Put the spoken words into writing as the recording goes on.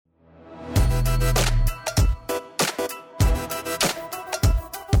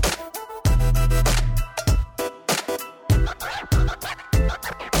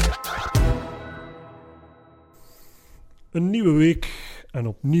Een nieuwe week en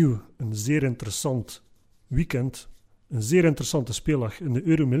opnieuw een zeer interessant weekend. Een zeer interessante speeldag in de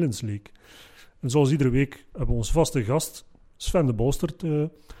Euromillions League. En zoals iedere week hebben we onze vaste gast, Sven de Bolstert,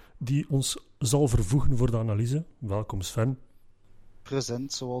 die ons zal vervoegen voor de analyse. Welkom Sven.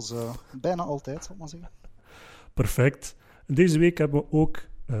 Present, zoals bijna altijd, zal ik maar zeggen. Perfect. En deze week hebben we ook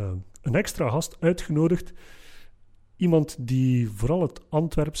een extra gast uitgenodigd. Iemand die vooral het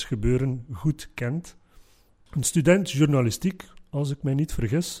Antwerps gebeuren goed kent. Een student journalistiek, als ik mij niet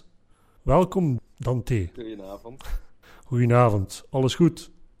vergis. Welkom, Dante. Goedenavond. Goedenavond. Alles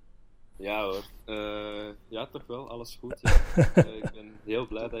goed? Ja hoor. Ja, toch wel. Alles goed. Ja. Ik ben heel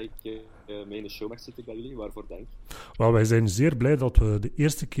blij dat ik mee in de show mag zitten bij jullie. Waarvoor dank. Wel, wij zijn zeer blij dat we de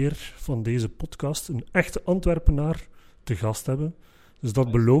eerste keer van deze podcast een echte Antwerpenaar te gast hebben. Dus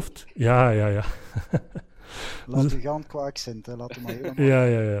dat belooft. Ja. Laat u gaan qua accent, hè. Laat hem maar helemaal.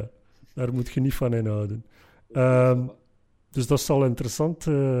 Ja. Daar moet je niet van inhouden. Dus dat zal een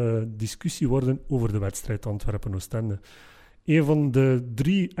interessante discussie worden over de wedstrijd Antwerpen-Oostende. Een van de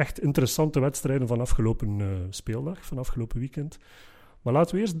 3 echt interessante wedstrijden van afgelopen speeldag, van afgelopen weekend. Maar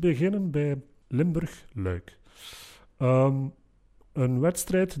laten we eerst beginnen bij Limburg-Luik. Een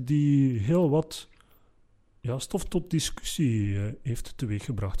wedstrijd die heel wat stof tot discussie heeft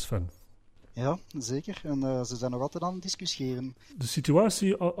teweeggebracht, Sven. Ja, zeker. En ze zijn nog altijd aan het discussiëren. De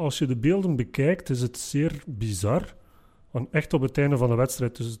situatie, als je de beelden bekijkt, is het zeer bizar. Want echt op het einde van de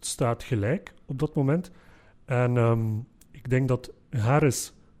wedstrijd, dus het staat gelijk op dat moment. En ik denk dat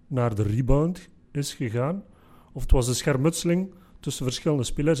Harris naar de rebound is gegaan. Of het was een schermutseling tussen verschillende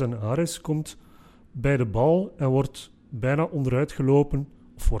spelers. En Harris komt bij de bal en wordt bijna onderuit gelopen.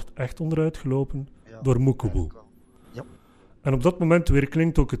 Of wordt echt onderuit gelopen door Mukubu. Ja. En op dat moment weer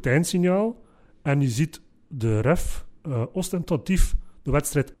klinkt ook het eindsignaal. En je ziet de ref ostentatief de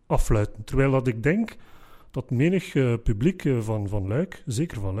wedstrijd affluiten. Terwijl dat ik denk dat menig publiek van Luik,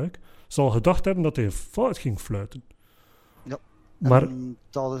 zeker van Luik, zal gedacht hebben dat hij fout ging fluiten. Ja, maar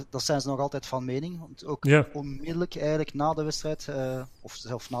dat zijn ze nog altijd van mening. Want ook onmiddellijk eigenlijk na de wedstrijd, of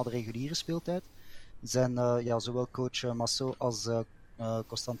zelfs na de reguliere speeltijd, zijn zowel coach Masso als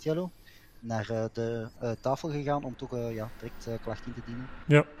Costantiello naar de tafel gegaan om toch direct klacht in te dienen.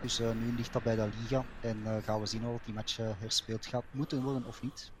 Ja. Dus nu ligt dat bij de Liga en gaan we zien of die match herspeeld gaat moeten worden of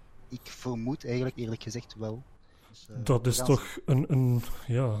niet. Ik vermoed eigenlijk eerlijk gezegd wel. Dus, dat is toch een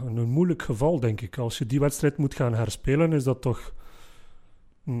moeilijk geval, denk ik. Als je die wedstrijd moet gaan herspelen, is dat toch...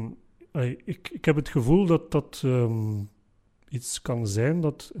 Ik heb het gevoel dat iets kan zijn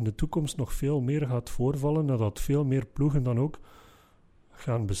dat in de toekomst nog veel meer gaat voorvallen en dat veel meer ploegen dan ook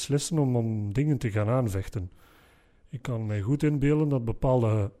gaan beslissen om dingen te gaan aanvechten. Ik kan mij goed inbeelden dat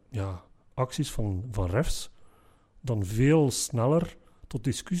bepaalde acties van refs dan veel sneller tot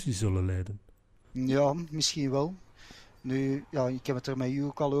discussie zullen leiden. Ja, misschien wel. Nu, ik heb het er met u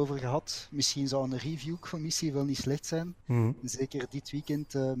ook al over gehad. Misschien zou een reviewcommissie wel niet slecht zijn. Mm. Zeker dit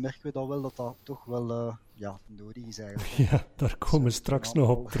weekend merken we dat toch wel nodig is eigenlijk. Ja, daar komen we straks nog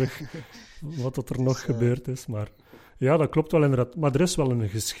op terug, wat er nog gebeurd is. Maar ja, dat klopt wel inderdaad. Maar er is wel een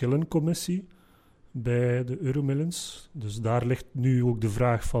geschillencommissie bij de Euromillions. Dus daar ligt nu ook de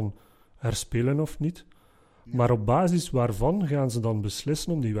vraag van herspelen of niet. Ja. Maar op basis waarvan gaan ze dan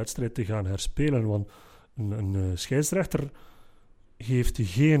beslissen om die wedstrijd te gaan herspelen? Want een scheidsrechter heeft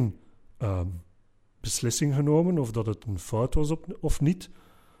geen beslissing genomen of dat het een fout was of niet.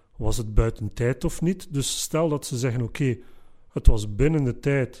 Was het buiten tijd of niet? Dus stel dat ze zeggen, oké, het was binnen de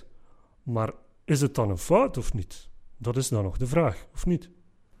tijd, maar is het dan een fout of niet? Dat is dan nog de vraag, of niet?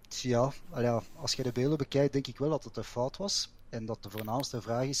 Ja, als je de beelden bekijkt, denk ik wel dat het een fout was. En dat de voornaamste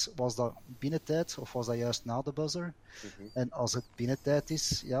vraag is, was dat binnen tijd of was dat juist na de buzzer? Mm-hmm. En als het binnen tijd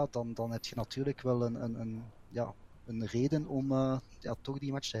is, dan heb je natuurlijk wel een reden om toch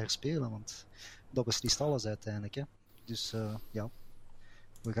die match te herspelen. Want dat beslist alles uiteindelijk. Hè. Dus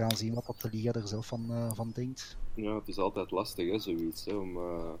we gaan zien wat de Liga er zelf van denkt. Ja, het is altijd lastig, hè, zoiets. Hè,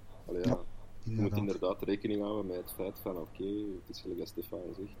 je moet inderdaad rekening houden met het feit van, oké, het is gelijk als Stefan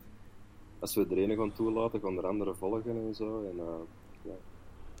zegt. Als we er ene gaan toelaten, gaan er andere volgen en zo.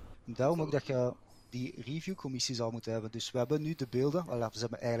 En daarom ook dat je die reviewcommissie zou moeten hebben. Dus we hebben nu de beelden. Ze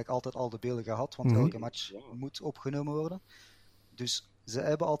hebben eigenlijk altijd al de beelden gehad, want elke match moet opgenomen worden. Dus ze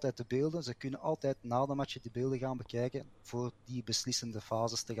hebben altijd de beelden. Ze kunnen altijd na de match de beelden gaan bekijken voor die beslissende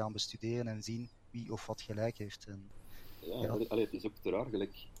fases te gaan bestuderen en zien wie of wat gelijk heeft. En, het is ook te raar.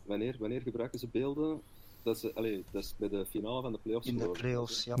 Wanneer gebruiken ze beelden? Dat is bij de finale van de play-offs. In de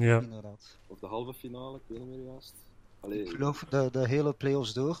play-offs, inderdaad. Of de halve finale, ik weet niet meer juist. Ik geloof de hele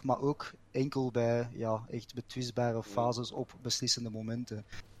play-offs door, maar ook enkel bij echt betwistbare fases op beslissende momenten.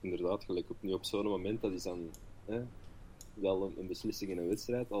 Inderdaad, gelijk op zo'n moment, dat is dan wel een beslissing in een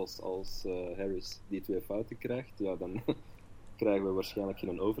wedstrijd. Als Harris die 2 fouten krijgt, ja, dan krijgen we waarschijnlijk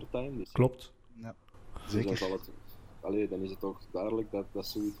geen overtime. Dus, Klopt. Ja, dus zeker. dan is het toch duidelijk dat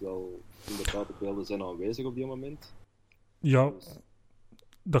zoiets wel inderdaad de beelden zijn aanwezig op die moment. Ja, Dus,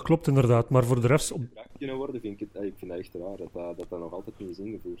 dat klopt inderdaad. Maar voor de refs... kunnen worden, vind ik vind dat echt raar dat nog altijd niet is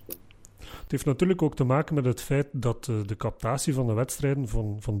ingevoerd. Hè. Het heeft natuurlijk ook te maken met het feit dat de captatie van de wedstrijden,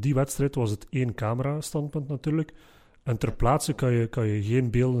 van die wedstrijd was het 1 camera-standpunt natuurlijk. En ter plaatse kan je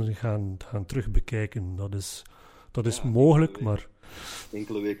geen beelden gaan terug bekijken. Dat is mogelijk, maar...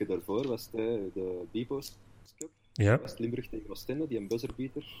 Enkele weken daarvoor was het de Bipos Cup. Ja. Was Limburg tegen Oostende, die een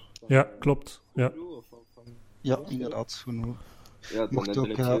buzzerbeater. Ja, klopt. Ja. Ja, inderdaad. Ja, mocht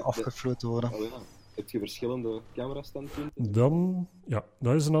ook afgefloten worden. Heb je verschillende camerastandpunten? Dan, ja,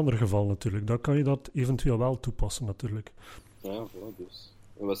 dat is een ander geval natuurlijk. Dan kan je dat eventueel wel toepassen natuurlijk. Ja, voilà, dus.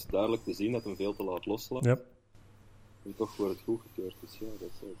 En was duidelijk te zien dat hem veel te laat loslaat. Ja. En toch wordt het goedgekeurd, dus ja, dat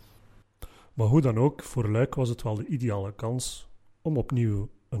is het. Maar hoe dan ook, voor Luik was het wel de ideale kans om opnieuw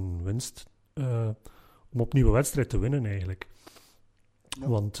een winst, om opnieuw een wedstrijd te winnen eigenlijk. Ja.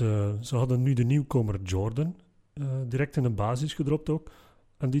 Want ze hadden nu de nieuwkomer Jordan direct in de basis gedropt ook.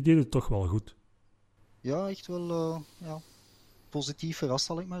 En die deed het toch wel goed. Ja, echt wel positief verrast,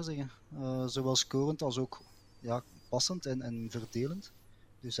 zal ik maar zeggen. Zowel scorend als ook passend en verdelend.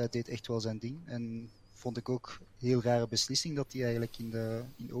 Dus hij deed echt wel zijn ding. En vond ik ook een heel rare beslissing dat hij eigenlijk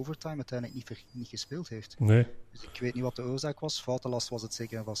in overtime uiteindelijk niet gespeeld heeft. Nee. Dus ik weet niet wat de oorzaak was. Foutenlast was het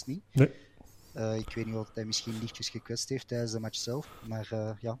zeker en vast niet. Nee. Ik weet niet of hij misschien lichtjes gekwetst heeft tijdens de match zelf.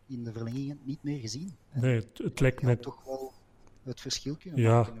 Maar in de verlengingen niet meer gezien. Nee, het lijkt mij... toch wel het verschil kunnen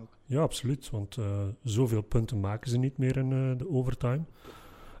maken ook. Ja, absoluut. Want zoveel punten maken ze niet meer in de overtime.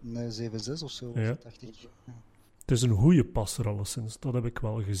 7-6 of zo, ja. dacht ik. Ja. Het is een goede passer alleszins. Dat heb ik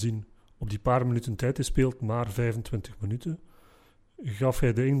wel gezien. Op die paar minuten tijd, hij speelt maar 25 minuten, gaf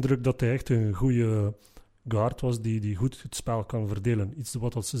hij de indruk dat hij echt een goede guard was die goed het spel kan verdelen. Iets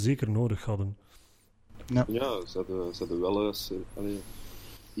wat ze zeker nodig hadden. Ja, ze hadden wel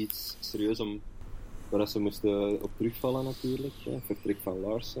iets serieus om waar ze moesten op terugvallen natuurlijk. Vertrek van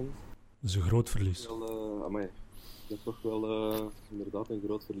Larsen. Dat is een groot verlies. Dat toch wel inderdaad een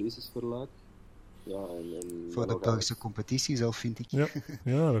groot verlies is voor Luik. Ja, en voor de Belgische competitie zelf, vind ik.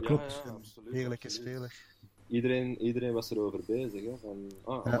 Ja, dat klopt. Ja, absoluut, heerlijke absoluut. speler. Iedereen was erover bezig. Hè, van,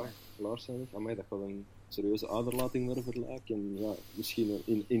 Larsen, dat gaat een serieuze aderlating worden voor Luik. En ja, misschien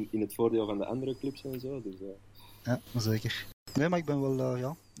in het voordeel van de andere clubs en zo. Dus, Ja, zeker. Nee, maar ik ben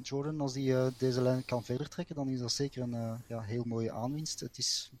wel, Jordan, als hij deze lijn kan verder trekken, dan is dat zeker een heel mooie aanwinst. Het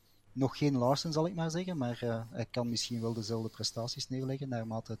is nog geen Larsen, zal ik maar zeggen, maar hij kan misschien wel dezelfde prestaties neerleggen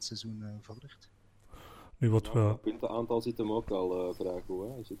naarmate het seizoen vordert. Nu het puntenaantal zit hem ook al vrij goed.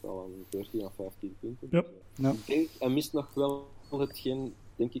 Hè. Hij zit al aan 14 of 15 punten. Ja. Dus, ik denk, hij mist nog wel hetgeen,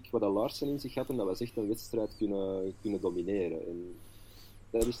 denk ik, wat Larsen in zich had, en dat we echt een wedstrijd kunnen domineren. En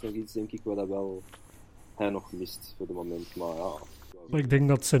dat is nog iets, denk ik, wat hij nog mist voor het moment. Maar ja... Ik denk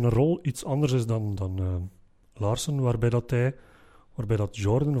dat zijn rol iets anders is dan Larsen, waarbij dat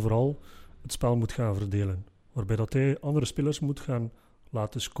Jordan vooral het spel moet gaan verdelen. Waarbij dat hij andere spelers moet gaan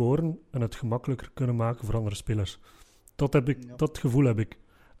laten scoren en het gemakkelijker kunnen maken voor andere spelers. Dat gevoel heb ik.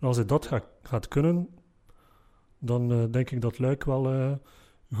 En als hij dat gaat kunnen, dan denk ik dat Luik wel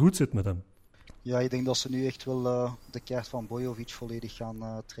goed zit met hem. Ja, ik denk dat ze nu echt wel de kaart van Bojovic volledig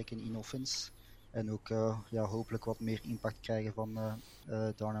gaan trekken in offense. En ook hopelijk wat meer impact krijgen van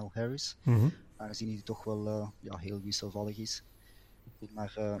Darnell Harris. Mm-hmm. Aangezien hij toch wel heel wisselvallig is.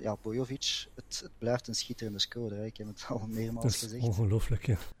 Maar Bojovic, het blijft een schitterende scorer. Hè. Ik heb het al meermaals gezegd. Ongelooflijk,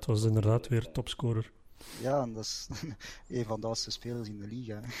 ja. Het was inderdaad weer topscorer. Ja, en dat is een van de oudste spelers in de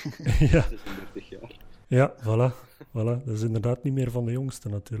liga. Ja. 36 jaar. Ja, voilà. Dat is inderdaad niet meer van de jongste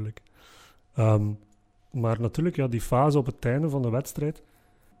natuurlijk. Maar natuurlijk, die fase op het einde van de wedstrijd.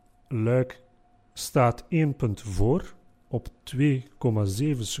 Luik staat 1 punt voor op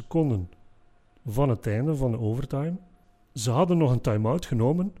 2,7 seconden van het einde van de overtime. Ze hadden nog een time-out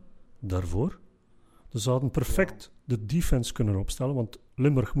genomen daarvoor. Dus ze hadden perfect de defense kunnen opstellen, want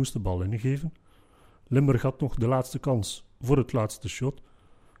Limburg moest de bal ingeven. Limburg had nog de laatste kans voor het laatste shot.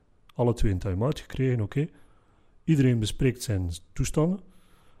 Alle twee een time-out gekregen, oké. Iedereen bespreekt zijn toestanden.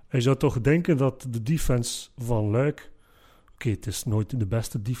 En je zou toch denken dat de defense van Luik... Oké, het is nooit de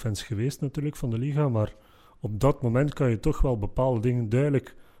beste defense geweest natuurlijk van de liga, maar op dat moment kan je toch wel bepaalde dingen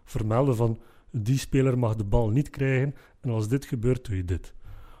duidelijk vermelden van die speler mag de bal niet krijgen en als dit gebeurt, doe je dit.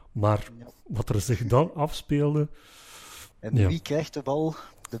 Maar wat er zich dan afspeelde... En wie krijgt de bal?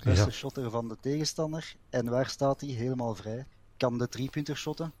 De beste shotter van de tegenstander. En waar staat hij? Helemaal vrij. Kan de 3-punter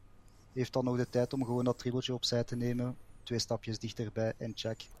shotten. Heeft dan nog de tijd om gewoon dat dribbeltje opzij te nemen. 2 stapjes dichterbij en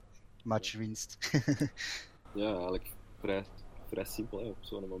check. Matchwinst. Ja, eigenlijk vrij simpel hè, op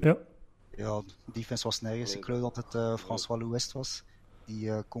zo'n moment. Ja, defense was nergens. Ik geloof dat het François Louest was,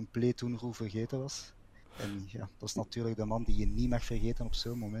 die compleet toen Roel vergeten was. En ja, dat is natuurlijk de man die je niet mag vergeten op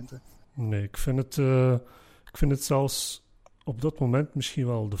zo'n momenten. Nee, ik vind het zelfs op dat moment misschien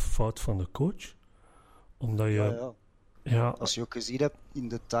wel de fout van de coach. Omdat je... Ja. Als je ook gezien hebt, in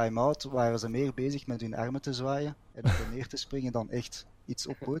de time-out waren ze meer bezig met hun armen te zwaaien en op en neer te springen dan echt iets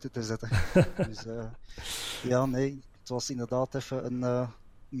op poten te zetten. Dus het was inderdaad even een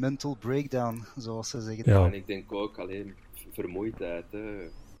mental breakdown, zoals ze zeggen. Ja, en ik denk ook alleen vermoeidheid. Hè.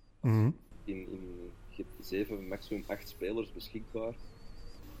 Mm-hmm. Je hebt 7, maximum 8 spelers beschikbaar.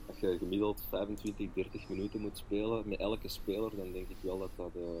 Als je gemiddeld 25, 30 minuten moet spelen met elke speler, dan denk ik wel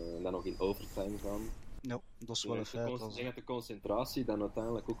dat dan nog in overtime gaan. Ja, dat is wel een feit. Ik denk dat de concentratie dan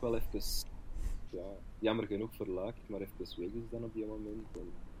uiteindelijk ook wel even, jammer genoeg voor Luik, maar even weg is dan op die moment.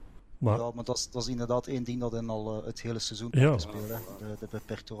 Maar dat is inderdaad één ding dat hen al het hele seizoen kan spelen, de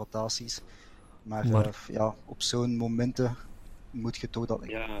beperkte rotaties. Maar op zo'n momenten moet je toch dat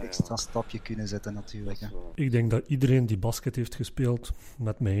extra stapje kunnen zetten natuurlijk. Hè. Ik denk dat iedereen die basket heeft gespeeld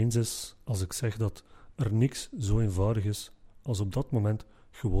met mij eens is als ik zeg dat er niks zo eenvoudig is als op dat moment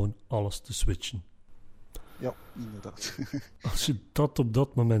gewoon alles te switchen. Ja, inderdaad. Als je dat op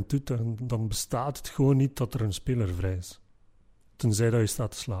dat moment doet, dan bestaat het gewoon niet dat er een speler vrij is. Tenzij dat je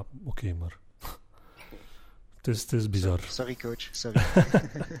staat te slapen. Oké, maar... het is bizar. Sorry coach, sorry.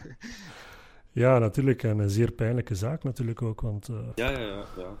 Ja, natuurlijk. En een zeer pijnlijke zaak natuurlijk ook, want... Ja.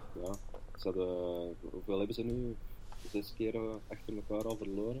 Hoeveel hebben ze nu? 6 keer achter elkaar al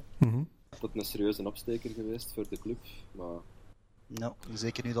verloren. Mm-hmm. Dat is een serieuze opsteker geweest voor de club, maar... Nou,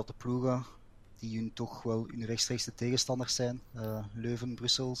 zeker nu dat de ploegen, die hun toch wel hun rechtstreekse tegenstanders zijn, Leuven,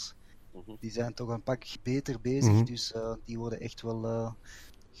 Brussels, die zijn toch een pak beter bezig, dus die worden echt wel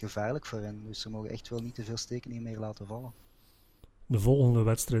gevaarlijk voor hen. Dus ze mogen echt wel niet te veel steken meer laten vallen. De volgende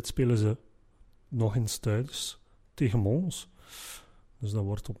wedstrijd spelen ze nog in Stuiders tegen Mons. Dus dat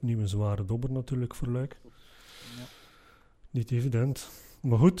wordt opnieuw een zware dobber natuurlijk voor Luik. Ja. Niet evident.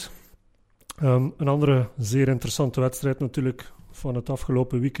 Maar goed. Een andere zeer interessante wedstrijd natuurlijk van het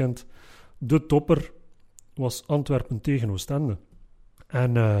afgelopen weekend. De topper was Antwerpen tegen Oostende.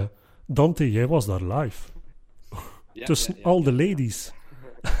 En Dante, jij was daar live. Tussen al de ladies.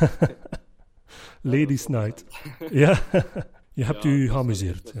 Ladies night. Ja, je hebt u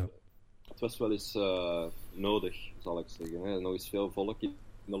geamuseerd. Het was wel eens nodig, zal ik zeggen. Hè. Nog eens veel volk in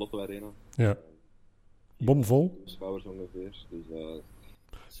de Lotto Arena. Ja. Bomvol. Schouwers ongeveer.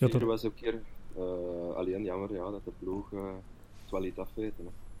 Dus dat was ook keer alleen jammer dat de ploeg het wel niet afweten.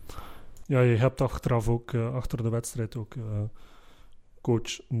 Hè. Ja, je hebt achteraf ook, achter de wedstrijd ook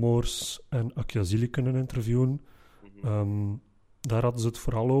coach Moors en Akiazili kunnen interviewen. Daar hadden ze het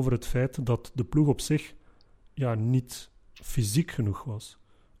vooral over het feit dat de ploeg op zich niet fysiek genoeg was.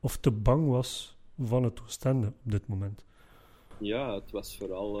 Of te bang was van het Oostende op dit moment. Ja, het was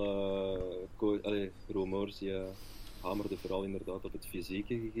vooral... Roel Moors die hamerde vooral inderdaad op het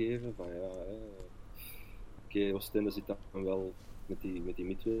fysieke gegeven. Van Oostende zit dan wel met die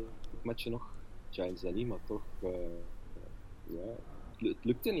midweekmatchen nog. Giants dan niet, maar toch... het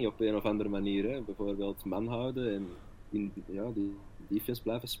lukte niet op een of andere manier. Hè. Bijvoorbeeld man houden en die defense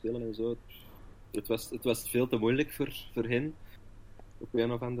blijven spelen en zo. Het was veel te moeilijk voor hen. Op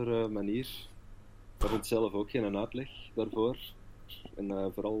een of andere manier. Ik vond zelf ook geen uitleg daarvoor.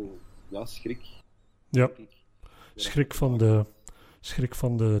 En vooral schrik. Ja, schrik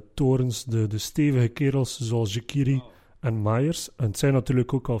van de torens, de stevige kerels zoals Jekiri en Myers. En het zijn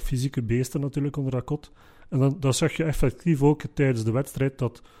natuurlijk ook al fysieke beesten natuurlijk onder dat kot. En dan zag je effectief ook tijdens de wedstrijd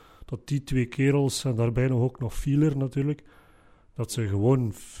dat die 2 kerels, en daarbij ook nog Fieler natuurlijk, dat ze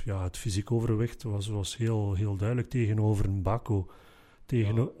gewoon, het fysiek overwicht was heel, heel duidelijk tegenover een Bako.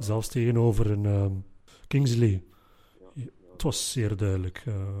 Zelfs tegenover een Kingsley. Het was zeer duidelijk.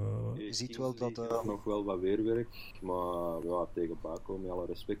 Je ziet wel dat nog wel wat weerwerk, maar tegen Bako, met alle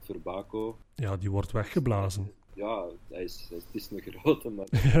respect voor Bako. Ja, die wordt weggeblazen. Ja, het is een grote, maar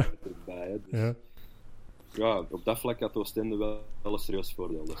hij erbij. Hè, dus. Ja, op dat vlak had Oostende wel een serieus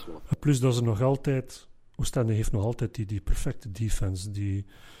voordeel. Dat is wel. Plus dat ze nog altijd... Oostende heeft nog altijd die perfecte defense.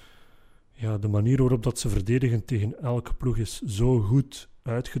 De manier waarop dat ze verdedigen tegen elke ploeg is zo goed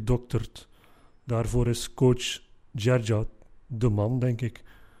uitgedokterd. Daarvoor is coach Gerja de man, denk ik,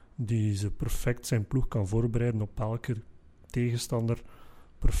 die ze perfect zijn ploeg kan voorbereiden op elke tegenstander.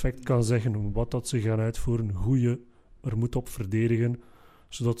 Perfect kan zeggen wat dat ze gaan uitvoeren, hoe je er moet op verdedigen,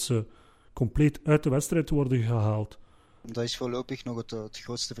 zodat ze compleet uit de wedstrijd worden gehaald. Dat is voorlopig nog het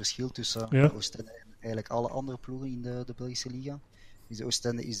grootste verschil tussen Oostende eigenlijk alle andere ploegen in de Belgische liga. Dus de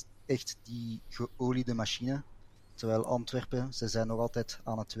Oostende is echt die geoliede machine. Terwijl Antwerpen, ze zijn nog altijd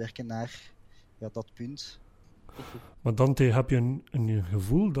aan het werken naar dat punt. Maar Dante, heb je een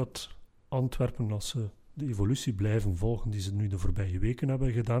gevoel dat Antwerpen, als ze de evolutie blijven volgen die ze nu de voorbije weken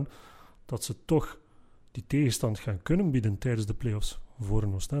hebben gedaan, dat ze toch die tegenstand gaan kunnen bieden tijdens de play-offs voor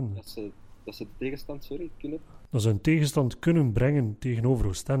een Oostende? Dat ze de tegenstand, kunnen? Dat ze een tegenstand kunnen brengen tegenover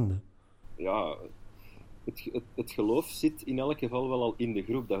Oostende. Ja, het geloof zit in elk geval wel al in de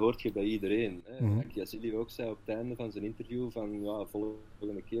groep, dat hoort je bij iedereen. Akiazili ook zei op het einde van zijn interview van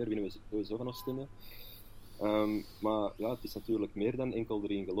volgende keer winnen we sowieso van Oostende. Maar ja, het is natuurlijk meer dan enkel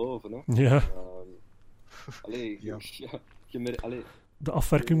erin geloven. Hè. Ja. De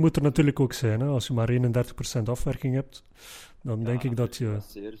afwerking moet er natuurlijk ook zijn. Hè. Als je maar 31% afwerking hebt, dan denk ik dat je... Dat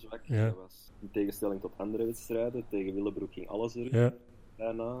was zeer zwak. Ja. Dat was in tegenstelling tot andere wedstrijden. Tegen Willebroek ging alles er. Ja.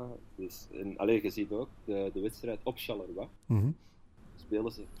 Bijna. Dus, je ziet ook de wedstrijd op Charleroi.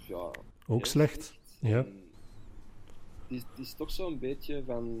 Spelen ze ook slecht. Ja. Het is toch zo'n beetje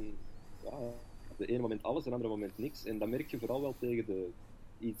van... de ene moment alles, de andere moment niks. En dat merk je vooral wel tegen de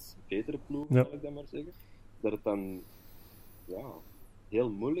iets betere ploeg, zal ik dan maar zeggen. Dat het dan heel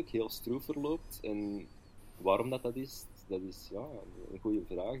moeilijk, heel stroef verloopt. En waarom dat is een goede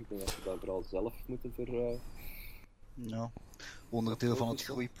vraag. Ik denk dat we dat vooral zelf moeten onderdeel van het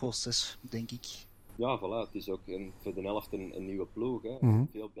groeiproces, denk ik. Ja, voilà. Het is ook voor de helft een nieuwe ploeg. Hè.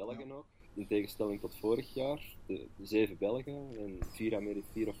 Veel Belgen ook. In tegenstelling tot vorig jaar. De 7 Belgen en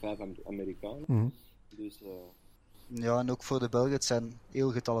 4 of 5 Amerikanen. Dus, ja, en ook voor de Belgen, het zijn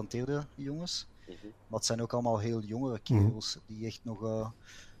heel getalenteerde jongens. Maar het zijn ook allemaal heel jongere kerels die echt nog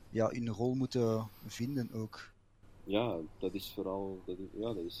hun rol moeten vinden ook. Ja, dat is vooral...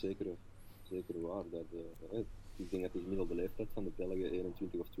 Dat is zeker waar. Ik denk dat de gemiddelde leeftijd van de Belgen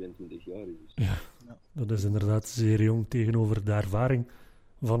 21 of 22 jaar is. Ja, dat is inderdaad zeer jong tegenover de ervaring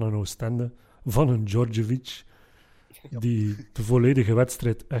van een Oostende, van een Djordjevic, die de volledige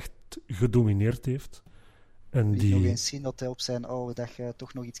wedstrijd echt gedomineerd heeft. En die nog eens zien dat hij op zijn oude dag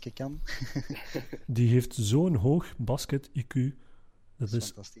toch nog iets kan. Die heeft zo'n hoog basket-IQ, dat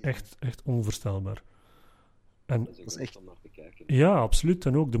is echt onvoorstelbaar. En, dat is echt om naar te kijken. Ja, absoluut.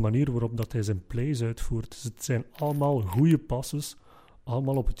 En ook de manier waarop dat hij zijn plays uitvoert. Dus het zijn allemaal goede passes,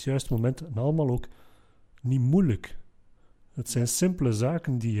 allemaal op het juiste moment en allemaal ook niet moeilijk. Het zijn simpele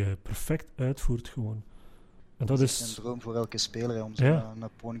zaken die je perfect uitvoert gewoon. En dat is een droom voor elke speler om zo'n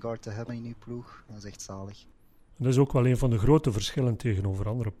point guard te hebben in je ploeg. Dat is echt zalig. En dat is ook wel een van de grote verschillen tegenover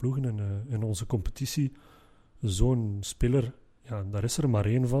andere ploegen in onze competitie. Zo'n speler, daar is er maar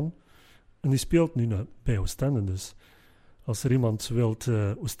één van. En die speelt nu bij Oostende. Dus als er iemand wilt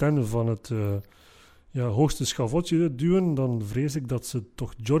Oostende van het hoogste schavotje duwen, dan vrees ik dat ze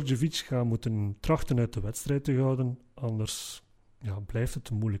toch Djordjevic gaan moeten trachten uit de wedstrijd te houden. Anders blijft het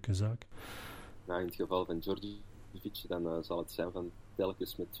een moeilijke zaak. In het geval van Djordjevic, dan zal het zijn van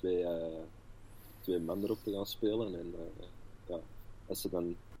telkens met twee man erop te gaan spelen. En als ze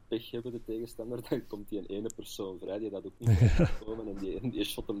dan pech hebben, de tegenstander, dan komt die een ene persoon vrij die dat ook niet kan komen en die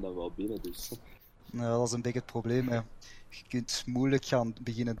shot hem dan wel binnen. Dus. Nou, dat is een beetje het probleem. Hè. Je kunt moeilijk gaan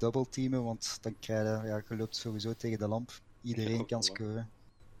beginnen doubleteamen, want dan krijg je loopt sowieso tegen de lamp. Iedereen kan scoren.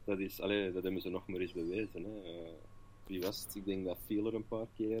 Dat hebben ze nog maar eens bewezen. Hè. Wie was het? Ik denk dat Fieler een paar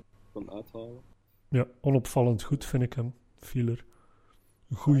keer kon uithalen. Ja, onopvallend goed vind ik hem, Fieler.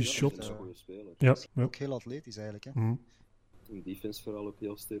 Een goede shot. Een goede speler. Ja. Ook heel atletisch eigenlijk. Hè. In defense vooral ook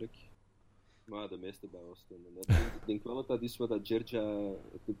heel sterk. Maar de meeste bij Oostende. Ik denk wel dat is wat dat Georgia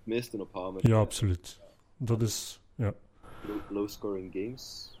het meeste op hamert. Ja, absoluut. Dat is, low scoring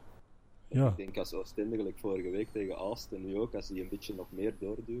games. Ja. Ik denk als Oostende, gelijk vorige week tegen Aalst en nu ook, als die een beetje nog meer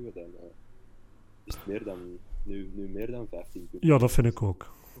doorduwen, dan is het meer dan 15 punten. Ja, dat vind ik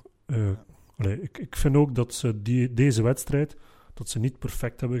ook. Ik vind ook dat ze deze wedstrijd, dat ze niet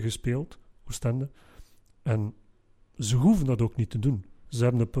perfect hebben gespeeld, Oostende. En ze hoeven dat ook niet te doen. Ze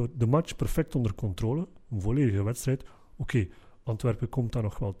hebben de match perfect onder controle, een volledige wedstrijd. Oké, Antwerpen komt dan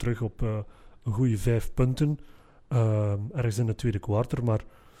nog wel terug op een goede 5 punten, ergens in het tweede kwartier, maar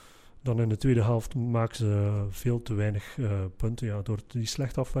dan in de tweede helft maken ze veel te weinig punten door die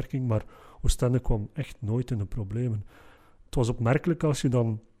slechte afwerking, maar Oostende kwam echt nooit in de problemen. Het was opmerkelijk als je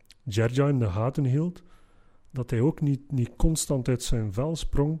dan Djerdja in de gaten hield, dat hij ook niet constant uit zijn vel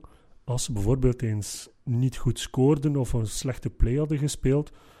sprong als ze bijvoorbeeld eens niet goed scoorden of een slechte play hadden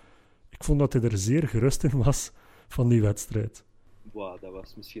gespeeld. Ik vond dat hij er zeer gerust in was van die wedstrijd. Wow, dat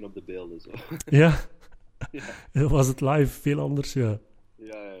was misschien op de beelden zo. Ja? Was het live veel anders, ja.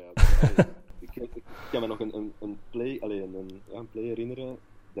 Ja. Ik kan me nog een play herinneren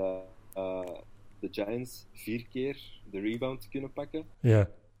dat de Giants 4 keer de rebound kunnen pakken. Ja.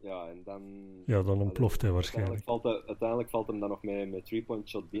 Ja, en dan... Ja, dan ontploft hij waarschijnlijk. Uiteindelijk valt hem dan nog met 3-point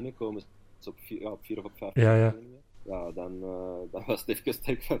shot binnenkomen. Op 4 of op 5 Ja. Ja, dan was het even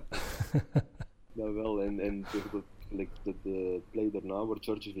sterk van... dat wel, en de play daarna wordt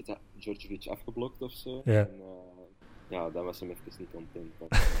Djordjevic afgeblokt of zo. Ja. En, dan was hem even niet content.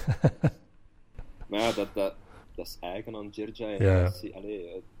 Maar ja, dat is eigen aan Djerdja. Het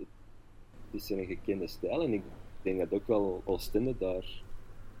is een gekende stijl en ik denk dat ook wel Oostende daar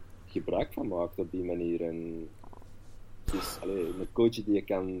gebruik van maakt op die manier. En het is een coach die je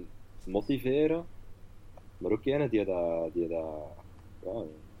kan motiveren, maar ook een die dat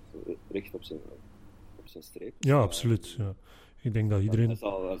recht op zijn streep. Ja, absoluut. Ja. Ik denk dat iedereen...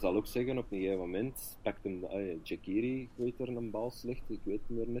 Hij zal ook zeggen, op een gegeven moment pakt hem... Jekiri gooit er een bal slecht, ik weet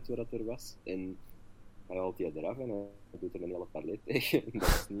niet meer net waar dat er was. En hij haalt die eraf en hij doet er een hele parlet tegen. En dat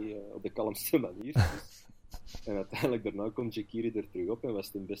is niet op de kalmste manier. Dus. En uiteindelijk daarna komt Jekiri er terug op en was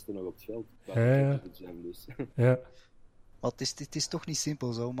ten beste nog op het veld. Dus. Ja. Maar het is toch niet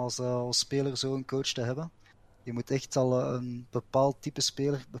simpel zo, om als speler zo'n coach te hebben. Je moet echt al een bepaald type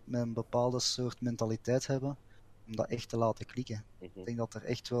speler met een bepaalde soort mentaliteit hebben om dat echt te laten klikken. Ik denk dat er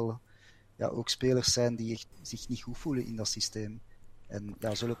echt wel ook spelers zijn die echt zich niet goed voelen in dat systeem. En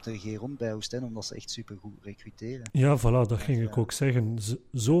zo loopt er geen rond bij Oostende, omdat ze echt supergoed recruteren. Ja, voilà, dat ging ik ook zeggen.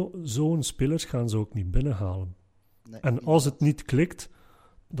 Zo'n spelers gaan ze ook niet binnenhalen. Nee, en als het niet klikt,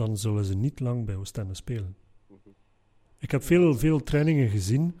 dan zullen ze niet lang bij Oostende spelen. Ik heb veel trainingen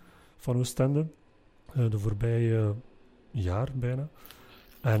gezien van Oostende, de voorbije jaar bijna.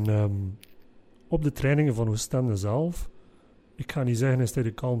 En op de trainingen van Oostende zelf, ik ga niet zeggen, is hij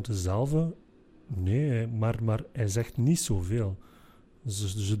de kalmte zelf? Nee, maar hij zegt niet zoveel.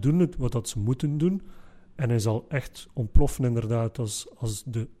 Ze doen het wat dat ze moeten doen. En hij zal echt ontploffen inderdaad als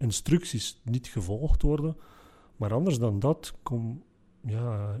de instructies niet gevolgd worden. Maar anders dan dat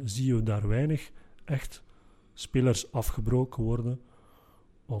zie je daar weinig echt spelers afgebroken worden.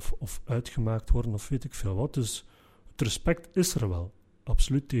 Of uitgemaakt worden of weet ik veel wat. Dus het respect is er wel.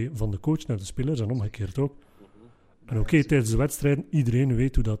 Absoluut van de coach naar de spelers en omgekeerd ook. En oké, tijdens de wedstrijden, iedereen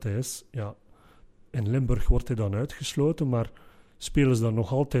weet hoe dat hij is. Ja, in Limburg wordt hij dan uitgesloten, maar spelen ze dan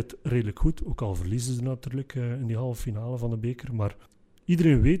nog altijd redelijk goed. Ook al verliezen ze natuurlijk in die halve finale van de beker. Maar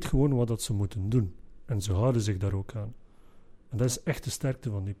iedereen weet gewoon wat dat ze moeten doen. En ze houden zich daar ook aan. En dat is echt de sterkte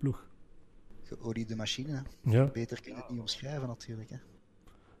van die ploeg. Geoliede machine. Ja. Beter kun je het niet omschrijven natuurlijk. Hè.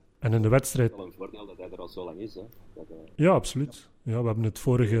 En in de wedstrijd... Het is wel een voordeel dat hij er al zo lang is. Hè. Ja, absoluut. Ja, we hebben het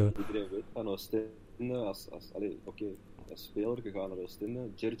vorige... Iedereen weet van Oostende, als speler gegaan naar Oostende,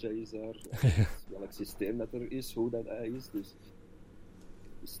 Djerdja is daar, welk systeem dat er is, hoe dat hij is. Dus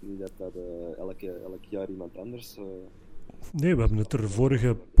het is niet dat elk jaar iemand anders... Nee, we hebben het er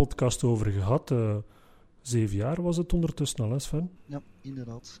vorige podcast over gehad. 7 jaar was het ondertussen al, Sven? Ja,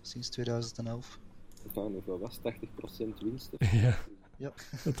 inderdaad. Sinds 2011. Hoeveel was 80% winst? Ja,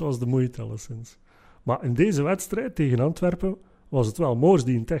 het was de moeite alleszins. Maar in deze wedstrijd tegen Antwerpen was het wel Moors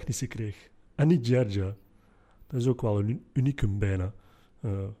die een technische kreeg. En niet Djerdja. Dat is ook wel een unicum bijna.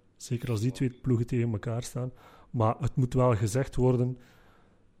 Zeker als die twee ploegen tegen elkaar staan. Maar het moet wel gezegd worden.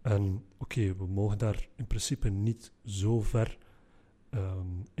 En oké, we mogen daar in principe niet zo ver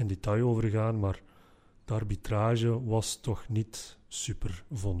in detail over gaan. Maar de arbitrage was toch niet super,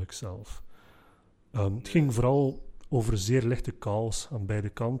 vond ik zelf. Het ging vooral over zeer lichte calls aan beide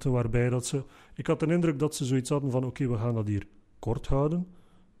kanten. Waarbij dat ze... Ik had de indruk dat ze zoiets hadden van oké, we gaan dat hier kort houden.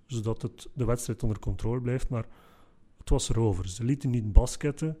 Zodat de wedstrijd onder controle blijft. Maar het was erover. Ze lieten niet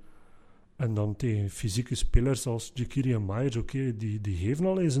basketten. En dan tegen fysieke spelers als Jekiri en Myers, die geven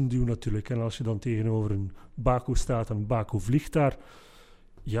al eens een duw natuurlijk. En als je dan tegenover een Baku staat en Baku vliegt daar,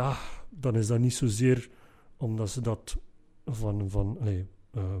 ja, dan is dat niet zozeer omdat ze dat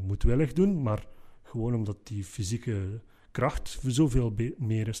moedwillig doen, maar gewoon omdat die fysieke kracht zoveel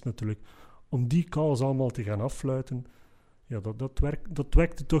meer is natuurlijk. Om die calls allemaal te gaan affluiten, ja, dat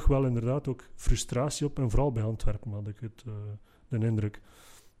wekte toch wel inderdaad ook frustratie op. En vooral bij Antwerpen had ik de indruk.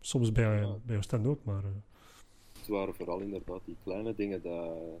 Soms bij Oostende ook, maar... Het waren vooral inderdaad die kleine dingen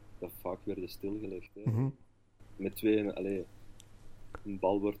dat vaak werden stilgelegd. Hè. Mm-hmm. Met twee... een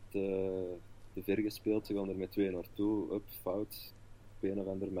bal wordt te ver gespeeld, ze gaan er met 2 naartoe, up, fout. Op een of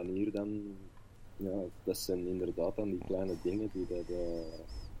andere manier dan... Ja, dat zijn inderdaad dan die kleine dingen die dat...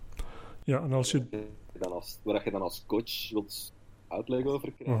 ja, en als je... Waar je dan als coach wilt uitleg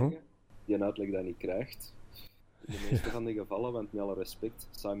over krijgen, die een uitleg dat niet krijgt. In de meeste van die gevallen, want met alle respect,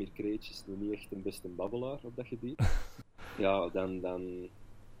 Samir Kreetsch is nu niet echt een beste babbelaar op dat gebied. Ja, dan...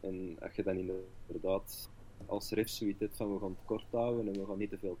 En als je dan inderdaad als ref zoiets hebt van we gaan het kort houden en we gaan niet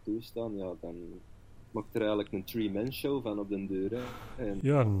te veel toestaan, ja, dan maakt er eigenlijk een three-man show van op den deur. Hè. En...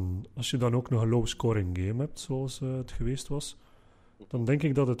 Ja, en als je dan ook nog een low-scoring game hebt, zoals het geweest was, dan denk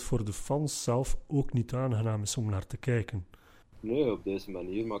ik dat het voor de fans zelf ook niet aangenaam is om naar te kijken. Nee, op deze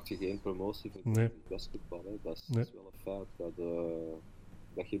manier maak je geen promotie van basketbal. Hè. Dat is wel een feit.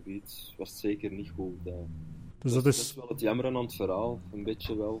 Dat gebied was zeker niet goed. Dus dat is wel het jammeren aan het verhaal, een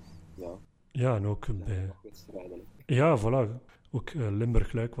beetje wel. Ja, en ook bij... Ja, voilà. Ook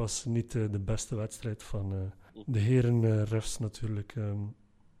Limburg-Luik was niet de beste wedstrijd van de heren refs natuurlijk.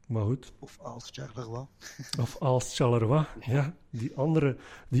 Maar goed. Of Aalst-Charleroi. Of Aalst-Charleroi, ja.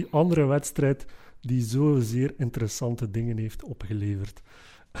 Die andere wedstrijd die zozeer interessante dingen heeft opgeleverd.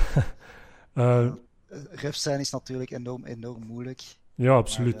 Refs zijn is natuurlijk enorm moeilijk. Ja,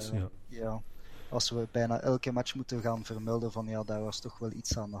 absoluut. Maar, ja, als we bijna elke match moeten gaan vermelden van ja, daar was toch wel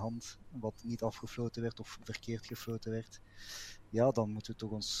iets aan de hand wat niet afgefloten werd of verkeerd gefloten werd. Ja, dan moeten we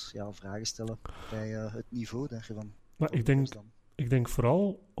toch ons vragen stellen bij het niveau daarvan. Maar ik denk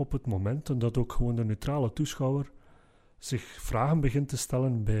vooral op het moment dat ook gewoon de neutrale toeschouwer zich vragen begint te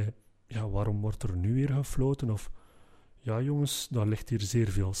stellen bij waarom wordt er nu weer gefloten? Of ja jongens, daar ligt hier zeer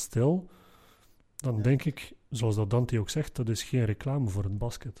veel stil. Dan denk ik, zoals dat Dante ook zegt, dat is geen reclame voor het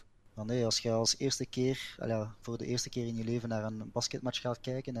basket. Nee, als je voor de eerste keer in je leven naar een basketmatch gaat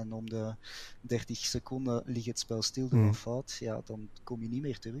kijken en om de 30 seconden ligt het spel stil door een fout, dan kom je niet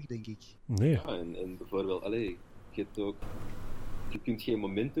meer terug, denk ik. Nee. Ja, en bijvoorbeeld, je kunt geen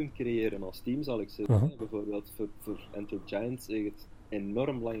momentum creëren als team, zal ik zeggen. Bijvoorbeeld voor Antwerp Giants heeft het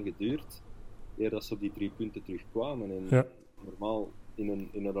enorm lang geduurd eer dat ze op die 3 punten terugkwamen. En normaal, in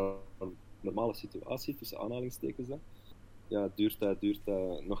een normale situatie, tussen aanhalingstekens dan, duurt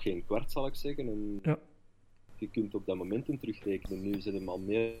dat nog geen kwart, zal ik zeggen. En je kunt op dat momentum terugrekenen. Nu zijn we al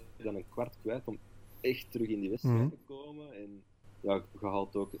meer dan een kwart kwijt om echt terug in die wedstrijd te komen. En je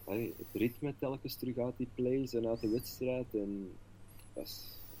haalt ook het ritme telkens terug uit die plays en uit de wedstrijd. En dat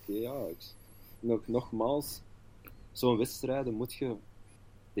is nogmaals, zo'n wedstrijd moet je,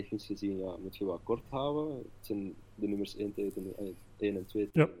 technisch gezien, moet je wat kort houden. Het zijn de nummers 1 en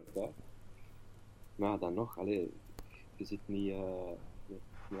 2 tegen elkaar. Maar dan nog, je zit niet,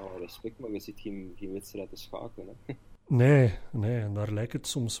 met alle respect, maar je zit geen wedstrijd te schaken. Hè. Nee, en daar lijkt het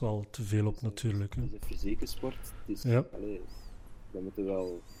soms wel te veel op natuurlijk. Het is een fysieke sport. Daar moeten we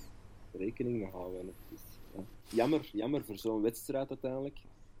wel rekening mee houden. Het is, jammer voor zo'n wedstrijd uiteindelijk.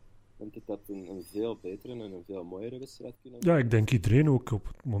 Want het had een veel betere en een veel mooiere wedstrijd kunnen worden. Ja, ik denk iedereen ook op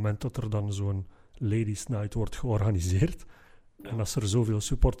het moment dat er dan zo'n Ladies Night wordt georganiseerd. Ja. En als er zoveel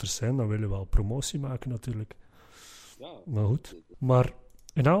supporters zijn, dan willen we wel promotie maken natuurlijk. Ja, maar goed. Maar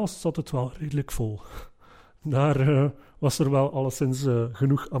in Aalst zat het wel redelijk vol. Daar was er wel alleszins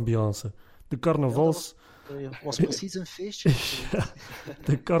genoeg ambiance. De carnavals... was precies een feestje.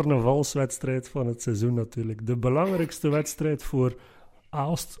 De carnavalswedstrijd van het seizoen natuurlijk. De belangrijkste wedstrijd voor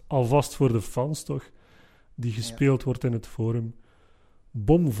Aalst, alvast voor de fans toch, die gespeeld wordt in het Forum.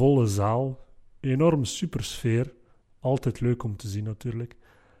 Bomvolle zaal, enorm supersfeer, altijd leuk om te zien natuurlijk.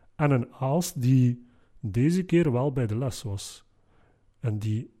 En een Aalst die deze keer wel bij de les was. En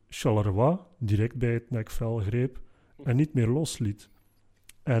die Charleroi direct bij het nekvel greep en niet meer losliet.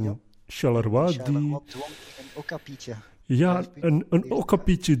 En Charleroi die... Een okkapietje. Ja, een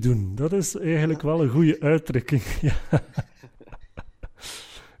okkapietje doen. Dat is eigenlijk wel een goede uitdrukking. Ja.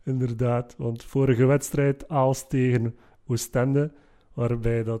 Inderdaad, want vorige wedstrijd Aalst tegen Oostende,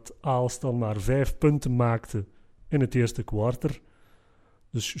 waarbij dat Aalst dan maar 5 punten maakte in het eerste kwartier.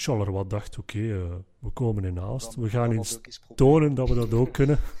 Dus Charleroi dacht, we komen in Aalst. We gaan eens tonen dat we dat ook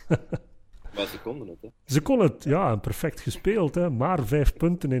kunnen. Maar ze konden het, hè? Ze konden het, ja, perfect gespeeld. Hè. Maar 5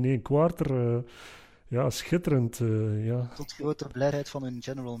 punten in 1 kwartier. Schitterend. Tot grote blijheid van hun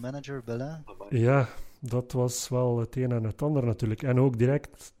general manager, Bellin. Ja, dat was wel het een en het ander natuurlijk. En ook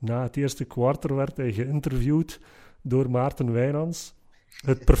direct na het eerste kwartier werd hij geïnterviewd door Maarten Wijnands.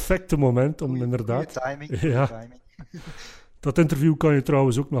 Het perfecte moment om inderdaad... Goeie timing. Dat interview kan je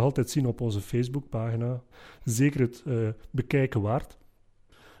trouwens ook nog altijd zien op onze Facebookpagina. Zeker het bekijken waard.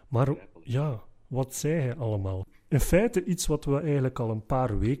 Maar ja, wat zei hij allemaal? In feite iets wat we eigenlijk al een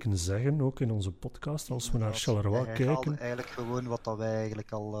paar weken zeggen, ook in onze podcast, als we naar Charleroi kijken. Eigenlijk gewoon wat dat wij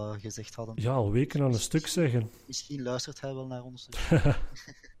eigenlijk al gezegd hadden. Ja, al weken aan een stuk zeggen. Misschien luistert hij wel naar ons.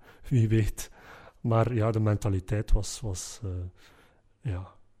 Wie weet. Maar ja, de mentaliteit was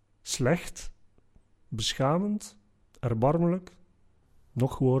slecht, beschamend, erbarmelijk.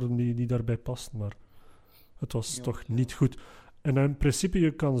 Nog woorden die daarbij passen, maar het was toch niet goed. En in principe,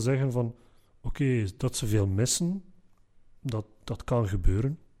 je kan zeggen van, oké, dat ze veel missen, dat kan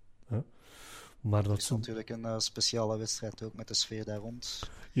gebeuren. Hè? Maar dat is natuurlijk een speciale wedstrijd ook met de sfeer daar rond.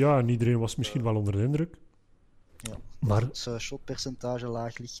 Ja, en iedereen was misschien wel onder de indruk. Ja, maar het shotpercentage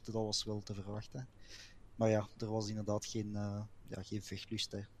laag ligt, dat was wel te verwachten. Maar ja, er was inderdaad geen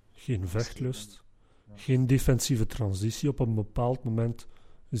vechtlust. Hè. Geen vechtlust. Ja. Geen defensieve transitie. Op een bepaald moment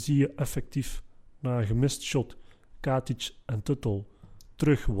zie je effectief na een gemist shot Katic en Tuttle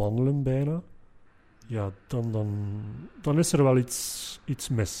terug wandelen bijna. Ja, dan is er wel iets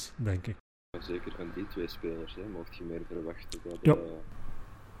mis, denk ik. Zeker van die twee spelers, mocht je meer verwachten. Dat,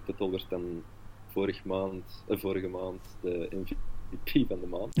 Tuttle werd dan vorige maand de MVP van de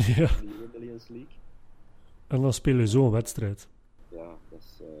maand in de Williams League. En dan speel je zo'n wedstrijd. Ja, dat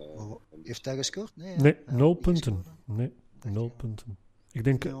is... heeft hij gescoord? Nee, 0 punten. Nee, 0 punten. Ik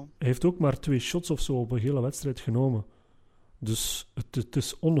denk, hij heeft ook maar 2 shots of zo op een hele wedstrijd genomen. Dus het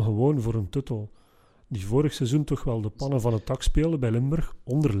is ongewoon voor een Tuttle. Die vorig seizoen toch wel de pannen van het dak speelde bij Limburg,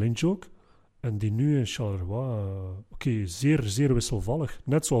 onder Lynch ook. En die nu in Charleroi, zeer, zeer wisselvallig.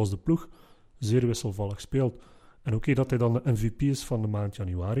 Net zoals de ploeg, zeer wisselvallig speelt. En dat hij dan de MVP is van de maand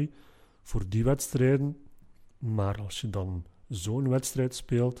januari voor die wedstrijden. Maar als je dan zo'n wedstrijd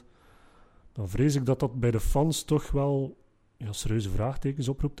speelt, dan vrees ik dat bij de fans toch wel serieuze vraagtekens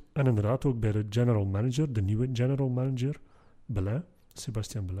oproept. En inderdaad ook bij de general manager, de nieuwe general manager,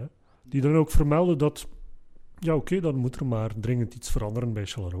 Sébastien Belin. Die dan ook vermeldde dat, dan moet er maar dringend iets veranderen bij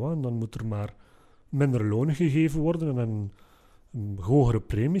Charleroi. En dan moet er maar minder lonen gegeven worden en een hogere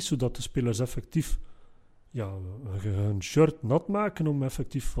premies, zodat de spelers effectief hun shirt nat maken om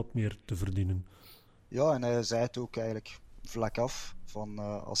effectief wat meer te verdienen. Ja, en hij zei het ook eigenlijk vlak af, van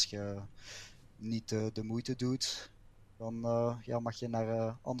als je niet de moeite doet, dan mag je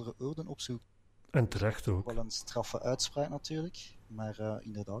naar andere orden opzoeken. En terecht ook. Wel een straffe uitspraak natuurlijk, maar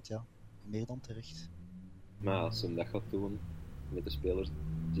inderdaad, meer dan terecht. Maar als hij dat gaat doen, met de spelers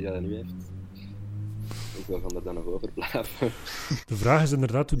die hij nu heeft, hoeveel gaan er dan nog overblijven? De vraag is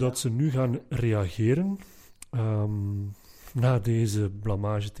inderdaad hoe dat ze nu gaan reageren na deze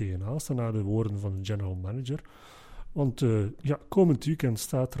blamage tegen Aalst en na de woorden van de general manager. Want komend weekend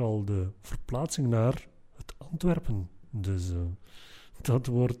staat er al de verplaatsing naar het Antwerpen. Dus dat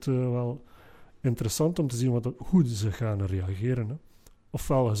wordt wel interessant om te zien hoe ze gaan reageren. Hè.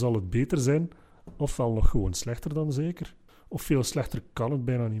 Ofwel zal het beter zijn, ofwel nog gewoon slechter dan zeker. Of veel slechter kan het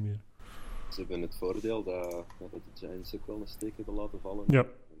bijna niet meer. Ze hebben het voordeel dat de Giants ook wel een steek hebben laten vallen. Ja.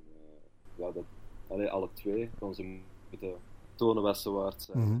 En, alle twee gaan ze moeten tonen wat ze waard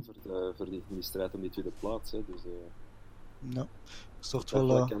zijn voor die strijd om die tweede plaats. Hè. Dus, het wordt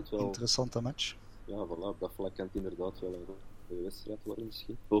wel een interessante match. Ja, voilà, op dat vlak kan het inderdaad wel een goede wedstrijd worden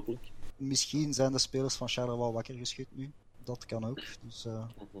misschien, hopelijk. Misschien zijn de spelers van Charleroi wakker geschud nu. Dat kan ook. Dus,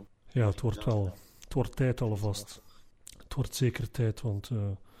 ja, het wordt tijd alvast. Het wordt zeker tijd, want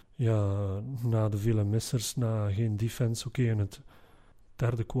na de vele missers, na geen defense, in het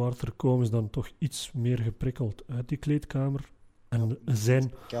derde kwartier komen ze dan toch iets meer geprikkeld uit die kleedkamer. En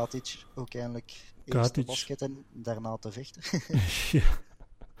zijn... Katic ook eindelijk eerst de basket en daarna te vechten. Ja,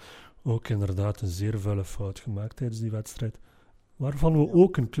 ook inderdaad een zeer vuile fout gemaakt tijdens die wedstrijd. Waarvan we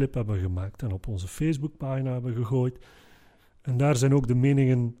ook een clip hebben gemaakt en op onze Facebookpagina hebben gegooid. En daar zijn ook de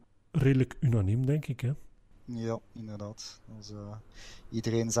meningen redelijk unaniem, denk ik. Hè? Ja, inderdaad. Dus,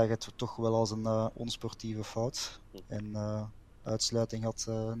 iedereen zag het toch wel als een onsportieve fout. En uitsluiting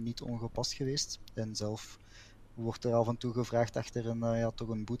had niet ongepast geweest. En zelf wordt er af en toe gevraagd achter toch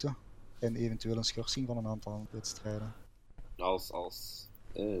een boete. En eventueel een schorsing van een aantal wedstrijden. Als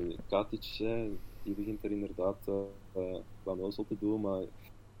Katic, die begint er inderdaad wat nozel te doen. Maar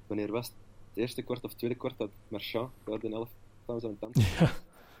wanneer was het eerste kwart of tweede kwart dat Marchand bij de 11 van zijn tand? Ja,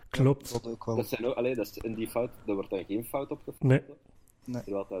 klopt. Dat ook wel. In die fout, daar wordt dan geen fout opgevallen. Nee.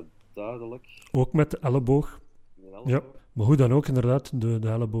 Terwijl dat duidelijk... Ook met de elleboog. Ja, maar hoe dan ook, inderdaad, de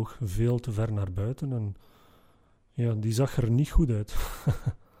elleboog veel te ver naar buiten. En ja, die zag er niet goed uit.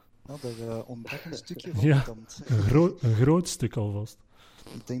 Er ontbrak een stukje van de tand. Een groot stuk alvast.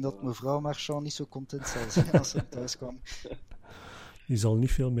 Ik denk dat mevrouw Marchand niet zo content zal zijn als ze thuis kwam. Die zal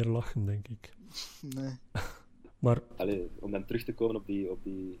niet veel meer lachen, denk ik. Nee. Maar... om dan terug te komen op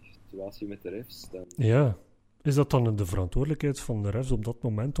die situatie met de refs... Dan... Ja, is dat dan de verantwoordelijkheid van de refs op dat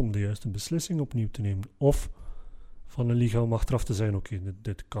moment om de juiste beslissing opnieuw te nemen? Of van een liga om achteraf te zijn,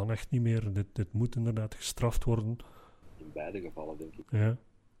 dit kan echt niet meer, dit moet inderdaad gestraft worden? In beide gevallen, denk ik. Ja.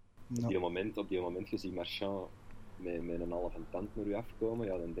 Op die moment gezien Marchand met een halve tand naar u afkomen,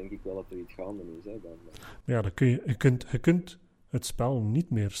 dan denk ik wel dat er iets gaande is. Hè. Ja, dan je kunt het spel niet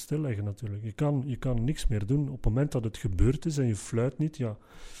meer stilleggen natuurlijk. Je kan niks meer doen. Op het moment dat het gebeurd is en je fluit niet, je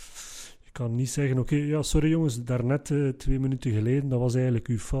kan niet zeggen, sorry jongens, daarnet 2 minuten geleden, dat was eigenlijk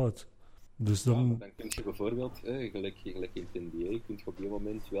uw fout. Dus dan kun je bijvoorbeeld, gelijk in het NBA, kun je op die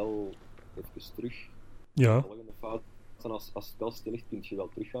moment wel even terug de volgende fout. En als het spel stil ligt, kun je wel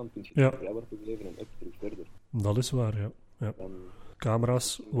teruggaan, kun je vrijworpen geven en terug verder. Dat is waar, ja.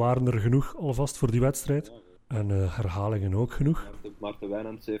 Camera's waren er genoeg alvast voor die wedstrijd. Ja. En herhalingen ook genoeg. Maarten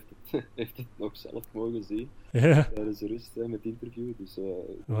Wijnands heeft het nog zelf mogen zien. Ja. Tijdens de rust met het interview. Dus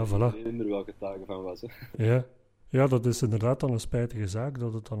voilà. ik weet niet welke taken van was. Ja, dat is inderdaad dan een spijtige zaak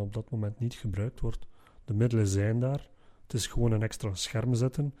dat het dan op dat moment niet gebruikt wordt. De middelen zijn daar. Het is gewoon een extra scherm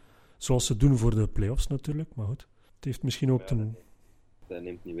zetten. Zoals ze doen voor de play-offs natuurlijk. Maar goed, het heeft misschien ook Dat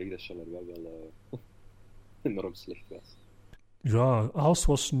neemt niet weg dat Charleroi wel enorm slecht was. Ja, Aalst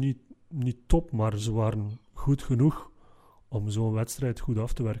was niet top, maar ze waren goed genoeg om zo'n wedstrijd goed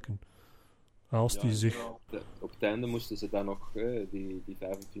af te werken. Aalst die zich... Op het einde moesten ze dan nog die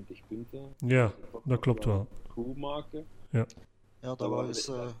 25 punten... Ja, dat klopt wel. ...goed maken. Ja, daar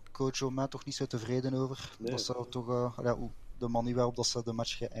was coach Omen toch niet zo tevreden over. Nee. Dat zou toch de manier waarop dat ze de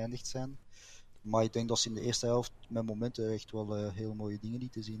match geëindigd zijn. Maar ik denk dat ze in de eerste helft met momenten echt wel heel mooie dingen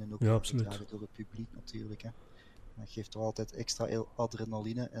lieten zien. En ook gedragen door het publiek natuurlijk. Hè. Dat geeft toch altijd extra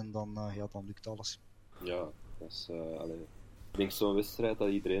adrenaline en dan lukt alles. Ja, dat is... Ik denk zo'n wedstrijd dat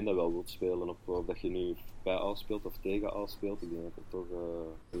iedereen dat wel wil spelen. Of dat je nu bij Aalst speelt of tegen Aalst speelt. Ik denk dat het toch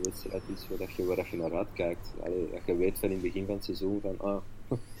een wedstrijd is waar je naar uitkijkt. Dat je weet van in het begin van het seizoen van...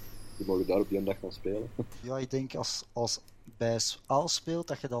 die mogen daar op die dag gaan spelen. Ja, ik denk als bij Aalst speelt,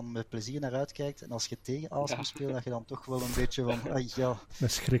 dat je dan met plezier naar uitkijkt. En als je tegen Aalst moet spelen, dat je dan toch wel een beetje van... dat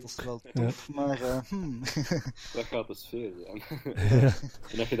is wel tof, maar... Dat gaat de sfeer zijn.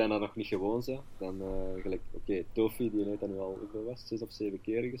 En als je dan nog niet gewoon bent, dan gelijk... Oké, Tofi, die heeft dan nu al hoeveel was? 6 of 7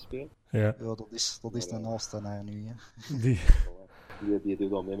 keer gespeeld. Ja, dat is een Aalstenaar nu, hè. Die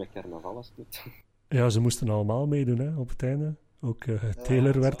doet al mee met carnaval als het moet. Ja, ze moesten allemaal meedoen, hè, op het einde. Ook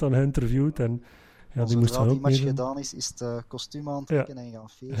Taylor werd dan geïnterviewd en... Ja, die moest die match gedaan is het kostuum aantrekken en gaan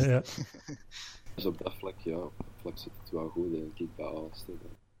feesten. Ja. Dus op dat vlak, zit het wel goed, denk ik, bij Aalst.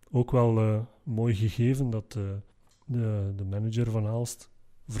 Ook wel mooi gegeven dat de manager van Aalst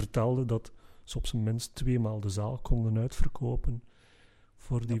vertelde dat ze op zijn minst 2 maal de zaal konden uitverkopen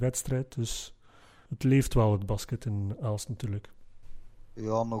voor die wedstrijd. Dus het leeft wel, het basket in Aalst natuurlijk.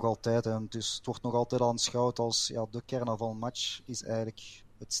 Ja, nog altijd. En het wordt nog altijd aanschouwd als de carnavalmatch is eigenlijk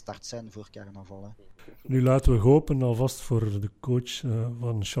het start zijn voor carnaval. Hè. Nu laten we hopen alvast voor de coach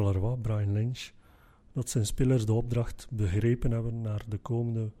van Charleroi, Brian Lynch, dat zijn spelers de opdracht begrepen hebben naar de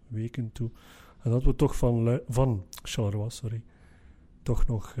komende weken toe. En dat we toch van Charleroi, toch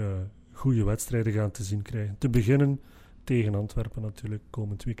nog goede wedstrijden gaan te zien krijgen. Te beginnen tegen Antwerpen natuurlijk,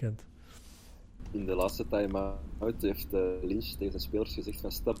 komend weekend. In de laatste time-out heeft Lynch tegen zijn spelers gezegd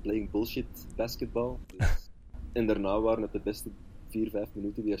van stop playing bullshit basketball. Dus, en daarna waren het de beste 4-5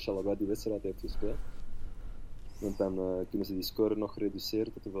 minuten die Charleroi die wedstrijd heeft gespeeld. Want dan kunnen ze die score nog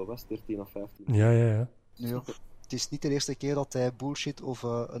reduceren tot hoeveel was 13 of 15. Ja. Het is niet de eerste keer dat hij bullshit of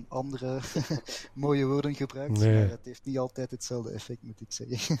een andere mooie woorden gebruikt. Nee. Maar het heeft niet altijd hetzelfde effect, moet ik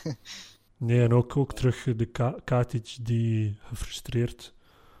zeggen. Nee, en ook terug de Katic die gefrustreerd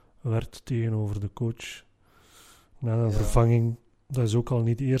werd tegenover de coach na een vervanging. Dat is ook al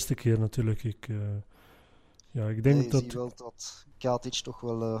niet de eerste keer natuurlijk. Ik denk dat... Je ziet wel dat Katic toch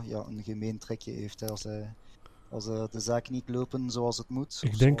wel een gemeen trekje heeft. Hè, als de zaken niet lopen zoals het moet.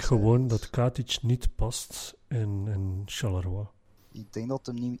 Ik denk gewoon dat Katic niet past in Charleroi. Ik denk dat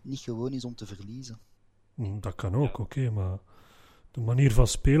hem niet gewoon is om te verliezen. Dat kan ook, oké, maar de manier van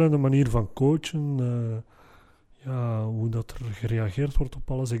spelen, de manier van coachen, hoe dat er gereageerd wordt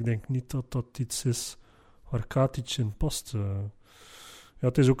op alles, ik denk niet dat dat iets is waar Katic in past.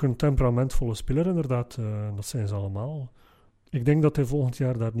 Het is ook een temperamentvolle speler inderdaad, dat zijn ze allemaal. Ik denk dat hij volgend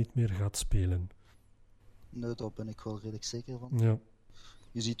jaar daar niet meer gaat spelen. Nee, daar ben ik wel redelijk zeker van. Ja.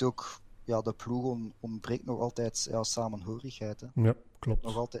 Je ziet ook, de ploeg ontbreekt nog altijd samenhorigheid. Hè. Ja, klopt.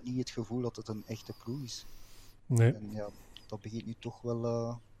 Nog altijd niet het gevoel dat het een echte ploeg is. Nee. En dat begint nu toch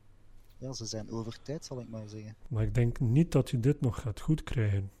wel... ze zijn over tijd, zal ik maar zeggen. Maar ik denk niet dat je dit nog gaat goed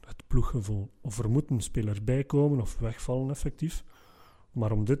krijgen, het ploeggevoel. Of er moeten spelers bijkomen of wegvallen effectief.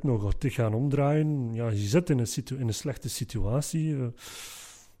 Maar om dit nog te gaan omdraaien, je zit in een slechte situatie.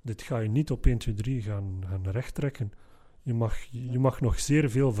 Dit ga je niet op 1, 2, 3 gaan rechttrekken. Je mag nog zeer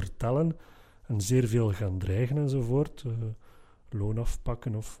veel vertellen en zeer veel gaan dreigen enzovoort. Loon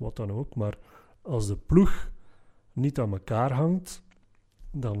afpakken of wat dan ook. Maar als de ploeg niet aan elkaar hangt,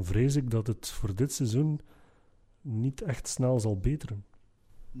 dan vrees ik dat het voor dit seizoen niet echt snel zal beteren.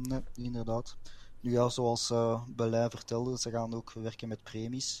 Nee, inderdaad. Nu zoals Belin vertelde, ze gaan ook werken met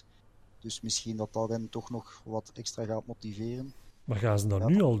premies. Dus misschien dat hen toch nog wat extra gaat motiveren. Maar gaan ze dat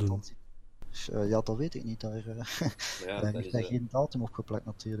nu al doen? Ja, dat weet ik niet. Daar heeft hij geen datum op geplakt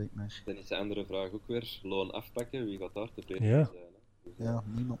natuurlijk. Maar... Dan is de andere vraag ook weer, loon afpakken, wie gaat daar tevreden Ja. zijn? Dus, ja,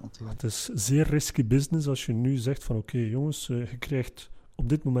 niemand natuurlijk. Het is zeer risky business als je nu zegt van oké, jongens, je krijgt op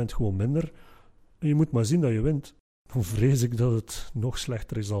dit moment gewoon minder. En je moet maar zien dat je wint. Dan vrees ik dat het nog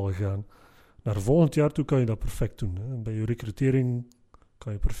slechter is zal gaan. Naar volgend jaar toe kan je dat perfect doen. Hè. Bij je recrutering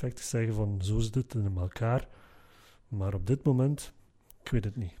kan je perfect zeggen van zo zit het in elkaar. Maar op dit moment, ik weet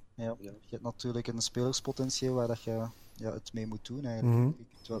het niet. Ja, je hebt natuurlijk een spelerspotentieel waar dat je het mee moet doen eigenlijk. Mm-hmm. Je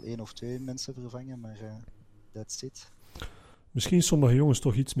kunt wel 1 of 2 mensen vervangen, maar that's it. Misschien sommige jongens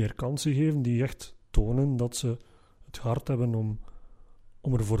toch iets meer kansen geven die echt tonen dat ze het hart hebben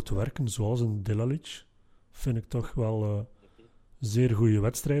om ervoor te werken, zoals een Delalic. Vind ik toch wel zeer goede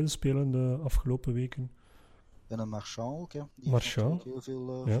wedstrijden spelen de afgelopen weken. En een Marchand ook, hè. Die Marchand. heeft heel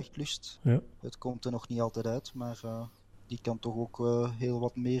veel Ja. vechtlust. Ja. Het komt er nog niet altijd uit, maar die kan toch ook heel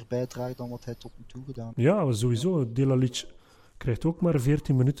wat meer bijdragen dan wat hij tot nu toe gedaan heeft. Ja, sowieso. Delalic krijgt ook maar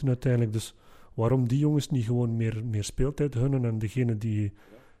 14 minuten uiteindelijk. Dus waarom die jongens niet gewoon meer speeltijd gunnen en degene die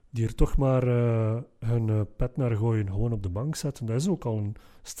er toch maar hun pet naar gooien, gewoon op de bank zetten, dat is ook al een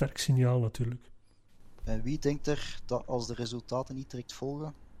sterk signaal natuurlijk. En wie denkt er dat als de resultaten niet direct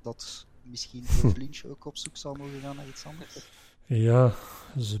volgen, dat misschien Coach Lynch ook op zoek zal mogen gaan naar iets anders? Ja,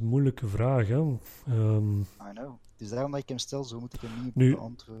 dat is een moeilijke vraag. Hè. I know. Het is daarom dat ik hem stel, zo moet ik hem niet Nu,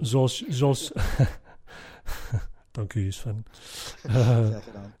 beantwoorden. zoals Dank u, Sven. Graag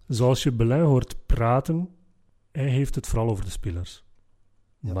gedaan. Zoals je Belin hoort praten, hij heeft het vooral over de spelers.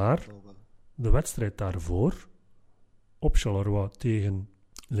 Ja, Maar wel. de wedstrijd daarvoor, op Charleroi tegen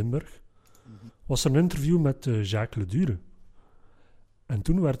Limburg, was er een interview met Jacques Ledure. En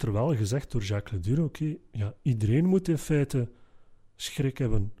toen werd er wel gezegd door Jacques Ledure, oké, iedereen moet in feite schrik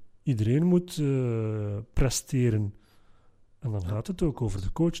hebben. Iedereen moet presteren. En dan gaat het ook over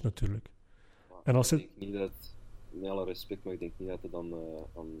de coach natuurlijk. En als ik het... denk niet dat, met alle respect, maar ik denk niet dat het dan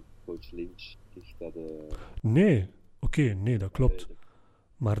aan coach Lynch ligt. Dat, Nee, dat klopt.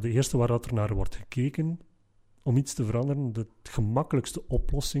 Maar de eerste waar dat er naar wordt gekeken om iets te veranderen, de gemakkelijkste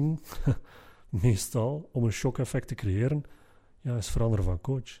oplossing, meestal, om een shock-effect te creëren, is veranderen van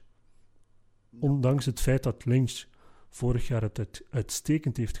coach. Ja. Ondanks het feit dat Lynch vorig jaar het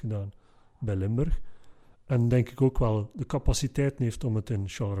uitstekend heeft gedaan bij Limburg. En denk ik ook wel de capaciteit heeft om het in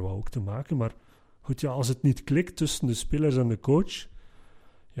Charleroi ook te maken. Maar goed, als het niet klikt tussen de spelers en de coach,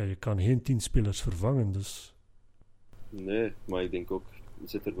 je kan geen 10 spelers vervangen. Dus. Nee, maar ik denk ook,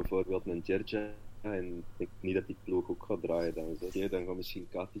 zit er bijvoorbeeld een Djerja en ik denk niet dat die ploeg ook gaat draaien. Dan gaat misschien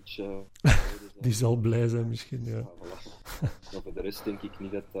Katic... die zal blij zijn misschien, ja. Voilà. Maar voor de rest denk ik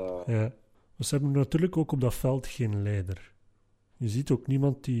niet dat dat... Ja. Maar ze hebben natuurlijk ook op dat veld geen leider. Je ziet ook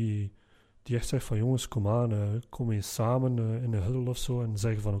niemand die echt zegt van jongens, kom aan, kom eens samen in een huddle of zo en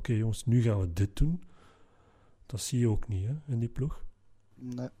zeggen van oké, jongens, nu gaan we dit doen. Dat zie je ook niet in die ploeg.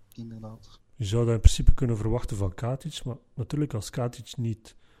 Nee, inderdaad. Je zou dat in principe kunnen verwachten van Katic, maar natuurlijk als Katic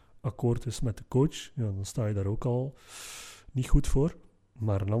niet akkoord is met de coach, dan sta je daar ook al niet goed voor.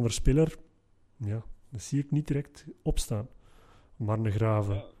 Maar een andere speler, dat zie ik niet direct opstaan.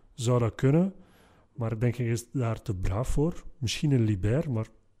 Marnegrave zou dat kunnen, maar denk ik is daar te braaf voor. Misschien een Liber, maar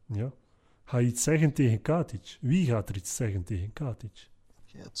ga je iets zeggen tegen Katic? Wie gaat er iets zeggen tegen Katic?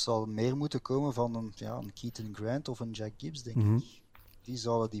 Ja, het zal meer moeten komen van een Keaton Grant of een Jack Gibbs, denk ik. Die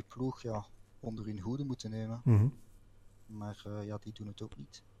zouden die ploeg onder hun hoede moeten nemen. Maar die doen het ook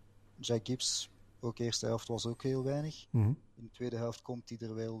niet. Jack Gibbs, ook de eerste helft was ook heel weinig. In de tweede helft komt hij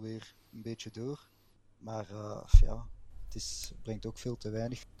er wel weer een beetje door. Maar het brengt ook veel te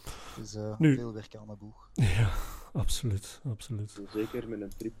weinig. Dus veel werk aan de boeg. Ja, absoluut. Zeker met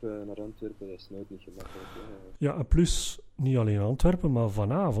een trip naar Antwerpen, dat is nooit niet gemakkelijk. Ja, en plus, niet alleen Antwerpen, maar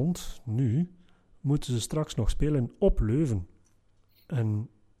vanavond, nu, moeten ze straks nog spelen op Leuven. En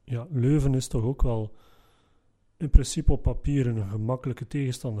Leuven is toch ook wel in principe op papier een gemakkelijke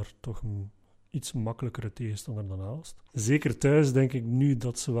tegenstander. Toch een iets makkelijkere tegenstander dan Aalst. Zeker thuis denk ik nu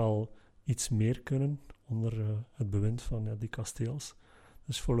dat ze wel iets meer kunnen onder het bewind van die Kasteels.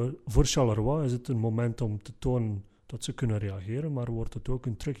 Dus voor Charleroi is het een moment om te tonen dat ze kunnen reageren, maar wordt het ook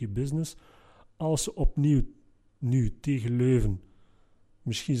een tricky business als ze opnieuw nu tegen Leuven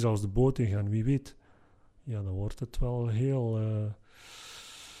misschien zelfs de boot ingaan, wie weet. Ja, dan wordt het wel heel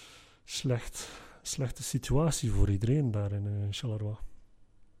slechte situatie voor iedereen daar in Charleroi.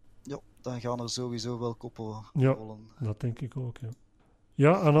 Ja, dan gaan er sowieso wel koppen rollen. Ja, dat denk ik ook,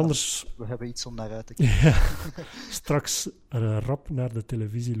 Ja, en anders... We hebben iets om naar uit te kijken. Straks rap naar de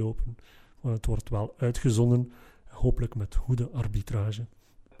televisie lopen. Want het wordt wel uitgezonden. Hopelijk met goede arbitrage.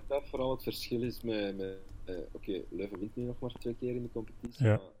 Dat vooral het verschil is met Leuven wint nu nog maar 2 keer in de competitie.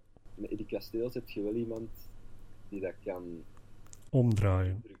 Ja. Maar met Eddie Casteels heb je wel iemand die dat kan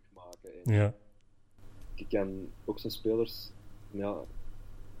omdraaien. druk maken. Ja. Je kan ook zijn spelers, ja,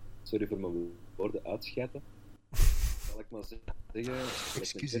 sorry voor mijn woorden, uitscheiden. Zal ik maar zeggen.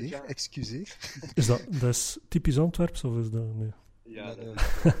 Excuseer. Is dat is typisch Antwerps of is dat... Nee. Ja,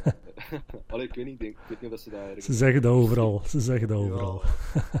 allee, ik weet niet, ik weet niet of ze dat ergens... Ze zeggen dat overal.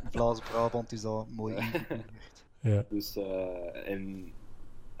 Vlaams-Brabant is dat mooi ingevoerd. Ja. Dus, en...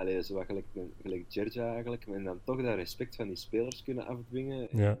 Allee, zo gelijk Gerja eigenlijk, en dan toch dat respect van die spelers kunnen afdwingen.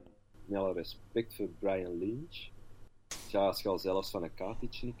 Ja. Met alle respect voor Brian Lynch. Ja, als je al zelfs van een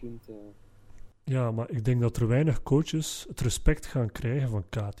Katic niet kunt... Ja, maar ik denk dat er weinig coaches het respect gaan krijgen van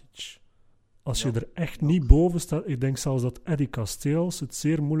Katic. Als je er echt niet boven staat... Ik denk zelfs dat Eddie Casteels het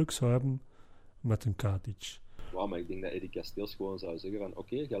zeer moeilijk zou hebben met een Katic. Wauw, maar ik denk dat Eddie Casteels gewoon zou zeggen van...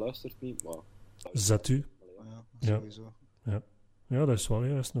 Oké, jij luistert niet, maar... Zet u. Ja, sowieso. Ja, dat is wel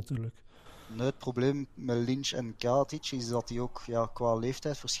juist natuurlijk. Nee, het probleem met Lynch en Katic is dat die ook, qua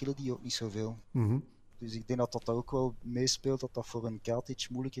leeftijd verschillen die ook niet zoveel. Mm-hmm. Dus ik denk dat dat ook wel meespeelt, dat dat voor een Katic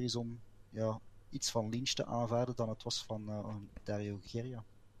moeilijker is om iets van Lynch te aanvaarden dan het was van Dario Gerja.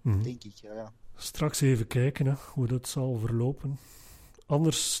 Mm-hmm. Denk ik, ja. Straks even kijken hoe dat zal verlopen.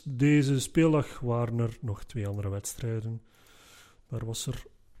 Anders, deze speeldag waren er nog 2 andere wedstrijden. Daar was er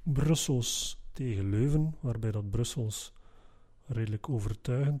Brussels tegen Leuven, waarbij dat Brussels redelijk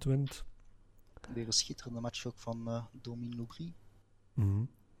overtuigend wint. Weer een schitterende match ook van Dominique Loubry. Mm-hmm.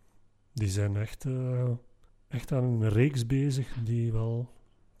 Die zijn echt aan een reeks bezig die wel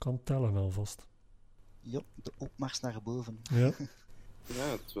kan tellen alvast. Ja, de opmars naar boven. Ja, Ja,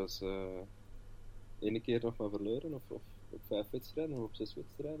 het was... 1 keer nog maar verloren, of op 5 wedstrijden, of op 6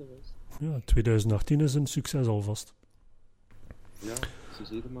 wedstrijden was. ja, 2018 is een succes alvast. Ja, zo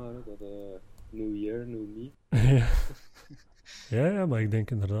zie je maar, dat New Year, New Me. Ja, maar ik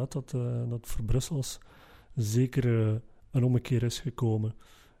denk inderdaad dat voor Brussels zeker een ommekeer is gekomen.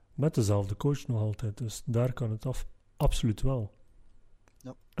 Met dezelfde coach nog altijd, dus daar kan het absoluut wel.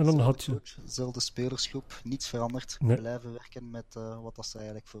 Ja, En dan had je... Dezelfde spelersgroep, niets veranderd. Nee. Blijven werken met wat dat ze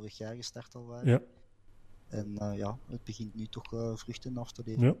eigenlijk vorig jaar gestart al waren. Ja. En het begint nu toch vruchten af te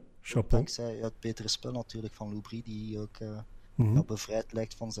leveren. Ja, chapeau. Dankzij het betere spel natuurlijk van Loubry, die ook bevrijd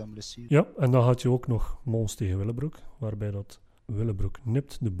lijkt van zijn blessure. Ja, en dan had je ook nog Mons tegen Willebroek, waarbij dat Willebroek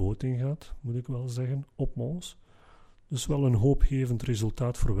nipt de boot ingaat, moet ik wel zeggen, op Mons. Dus wel een hoopgevend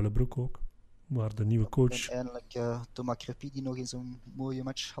resultaat voor Willebroek ook. Maar de nieuwe coach... En eindelijk Thomas Crepy, die nog eens een mooie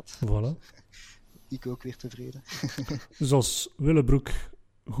match had. Voilà. Ik ook weer tevreden. Dus als Willebroek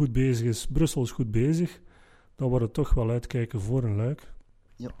goed bezig is, Brussel is goed bezig, dan wordt het toch wel uitkijken voor een Luik.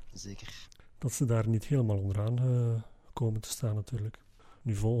 Ja, zeker. Dat ze daar niet helemaal onderaan komen te staan natuurlijk.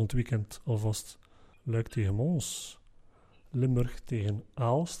 Nu volgend weekend alvast Luik tegen Mons. Limburg tegen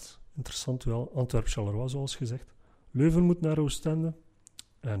Aalst. Interessant wel. Antwerp-Charleroi zoals gezegd. Leuven moet naar Oostende.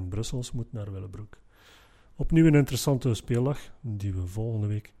 En Brussels moet naar Willebroek. Opnieuw een interessante speeldag, die we volgende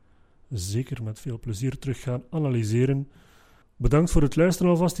week zeker met veel plezier terug gaan analyseren. Bedankt voor het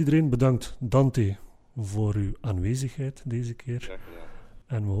luisteren alvast iedereen. Bedankt Dante voor uw aanwezigheid deze keer. Ja.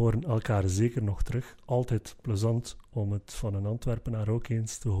 En we horen elkaar zeker nog terug. Altijd plezant om het van een Antwerpenaar ook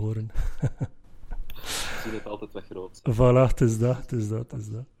eens te horen. Ik zie het altijd wat groot. Voilà, het is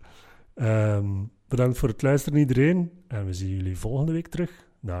dat. Bedankt voor het luisteren iedereen. En we zien jullie volgende week terug.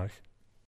 Dag.